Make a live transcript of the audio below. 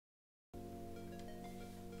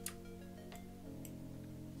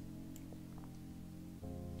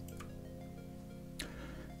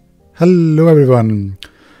Hello everyone.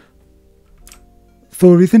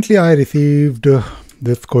 So recently I received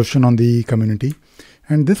this question on the community,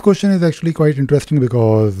 and this question is actually quite interesting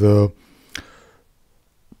because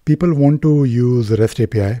people want to use REST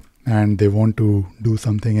API and they want to do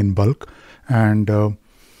something in bulk, and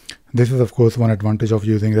this is of course one advantage of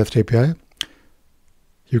using REST API.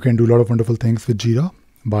 You can do a lot of wonderful things with Jira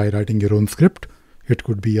by writing your own script. It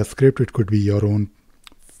could be a script, it could be your own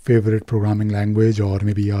favorite programming language, or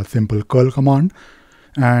maybe a simple curl command.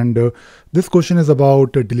 And this question is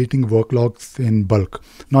about deleting work logs in bulk.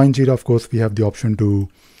 Now in Jira, of course, we have the option to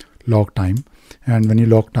log time. And when you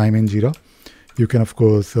log time in Jira, you can, of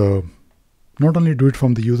course, not only do it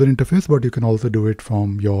from the user interface, but you can also do it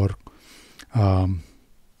from your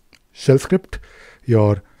shell script,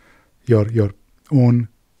 your own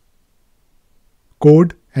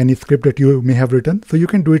code, any script that you may have written. So you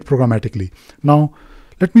can do it programmatically. Now,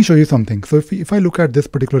 let me show you something. So if I look at this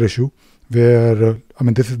particular issue, where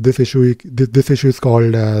this issue is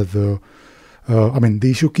called as the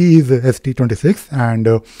issue key is ST26, and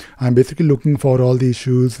I'm basically looking for all the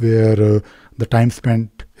issues where the time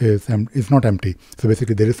spent is not empty. So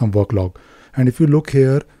basically there is some work log. And if you look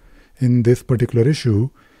here in this particular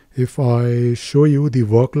issue, if I show you the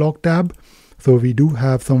work log tab, so we do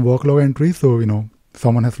have some work log entries. So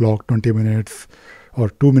someone has logged 20 minutes or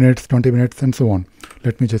 2 minutes, 20 minutes, and so on.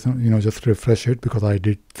 Let me just just refresh it because I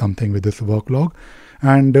did something with this work log.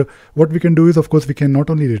 And what we can do is, of course, we can not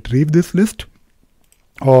only retrieve this list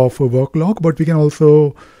of a work log, but we can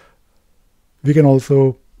also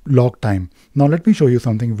log time. Now let me show you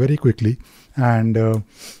something very quickly. And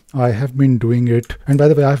I have been doing it. And by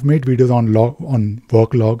the way, I've made videos on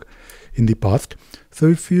work log in the past. So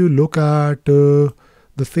if you look at the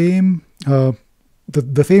same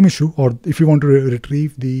issue, or if you want to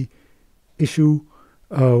retrieve the issues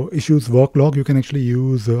work log, you can actually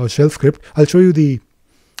use a shell script. I'll show you the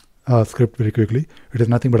script very quickly. It is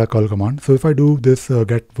nothing but a curl command. So if I do this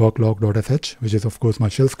get worklog.sh, which is of course my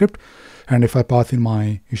shell script, and if I pass in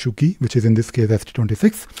my issue key, which is in this case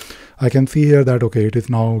ST26, I can see here that okay, it is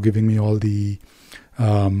now giving me all the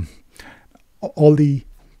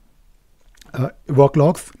work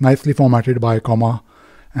logs nicely formatted by comma,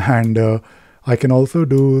 and I can also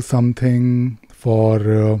do something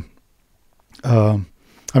for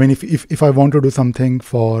if I want to do something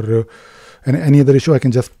for any other issue, I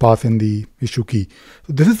can just pass in the issue key.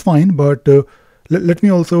 So this is fine, but let me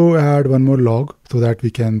also add one more log so that we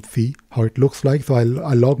can see how it looks like. So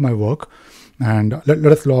I'll log my work, and let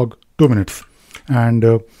us log 2 minutes, and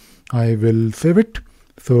I will save it.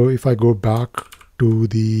 So if I go back to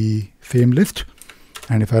the same list,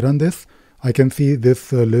 and if I run this, I can see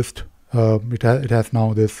this list. It has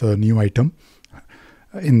now this new item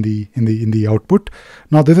in the output.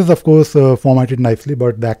 Now this is of course formatted nicely,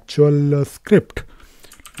 but the actual script,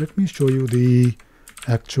 let me show you the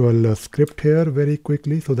actual script here very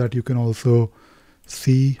quickly so that you can also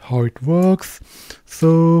see how it works.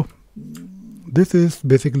 So this is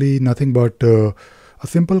basically nothing but a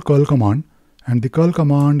simple curl command, and the curl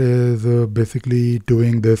command is basically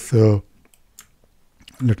doing this.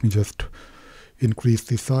 Let me just increase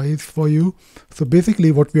the size for you. So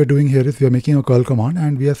basically what we are doing here is we are making a curl command,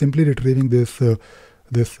 and we are simply retrieving this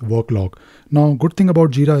work log. Now good thing about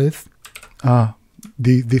Jira is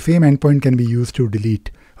the same endpoint can be used to delete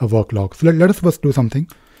a work log. So let us first do something.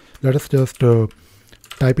 Let us just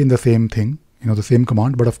type in the same thing, the same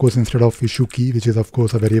command, but of course instead of issue key, which is of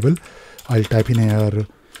course a variable, I'll type in here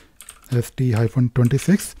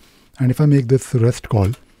ST-26, and if I make this REST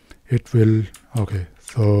call, it will, okay,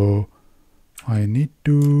 so I need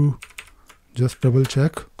to just double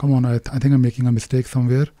check. Come on, I think I'm making a mistake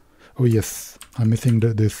somewhere. Oh yes, I'm missing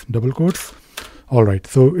this double quotes. All right,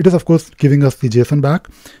 so it is of course giving us the JSON back,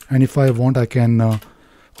 and if I want, I can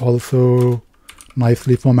also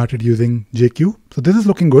nicely format it using JQ. So this is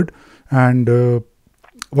looking good, and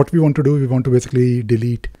what we want to do, we want to basically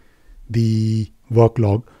delete the work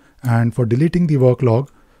log, and for deleting the work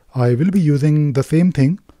log, I will be using the same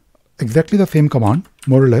thing, exactly the same command,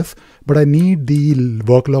 more or less, but I need the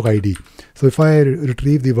worklog ID. So if I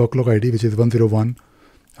retrieve the worklog ID, which is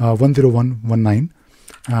 10119,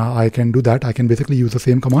 I can do that. I can basically use the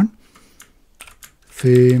same command,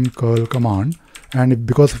 same curl command. And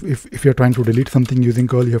because if you're trying to delete something using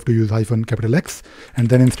curl, you have to use -X, and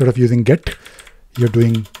then instead of using get, you're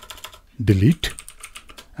doing delete.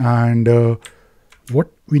 And what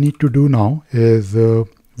we need to do now is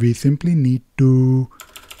we simply need to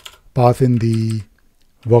pass in the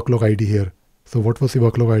worklog ID here. So what was the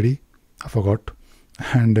worklog ID? I forgot.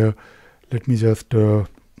 And let me just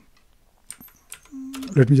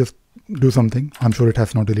do something. I'm sure it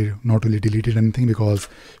has not really deleted anything because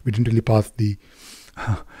we didn't really pass the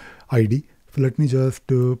ID. So let me just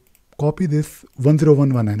copy this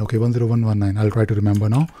 10119. Okay, 10119. I'll try to remember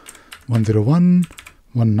now.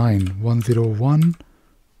 10119.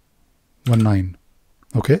 10119.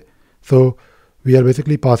 Okay, so we are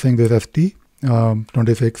basically passing this st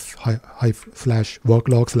 26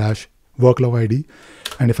 /worklog ID.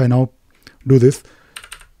 And if I now do this,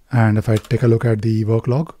 and if I take a look at the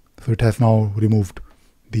worklog, so it has now removed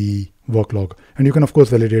the worklog. And you can of course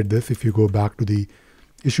validate this if you go back to the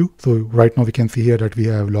issue. So right now we can see here that we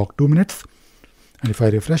have logged 2 minutes. And if I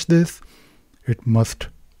refresh this, it must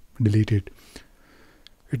delete it.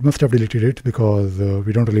 It must have deleted it because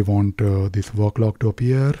we don't really want this worklog to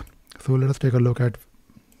appear. So let us take a look at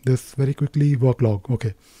this very quickly. Worklog.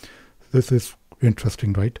 Okay, this is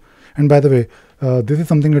interesting, right? And by the way, this is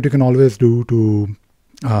something that you can always do to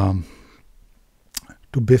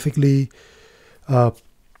basically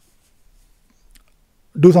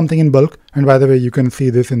do something in bulk. And by the way, you can see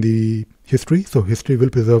this in the history. So history will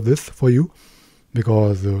preserve this for you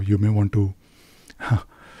because you may want to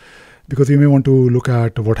look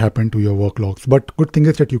at what happened to your work logs. But good thing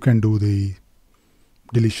is that you can do the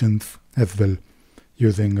deletions as well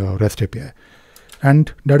using REST API.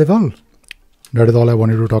 And that is all. That is all I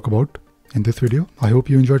wanted to talk about in this video. I hope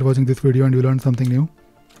you enjoyed watching this video and you learned something new.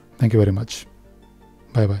 Thank you very much.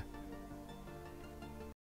 Bye bye.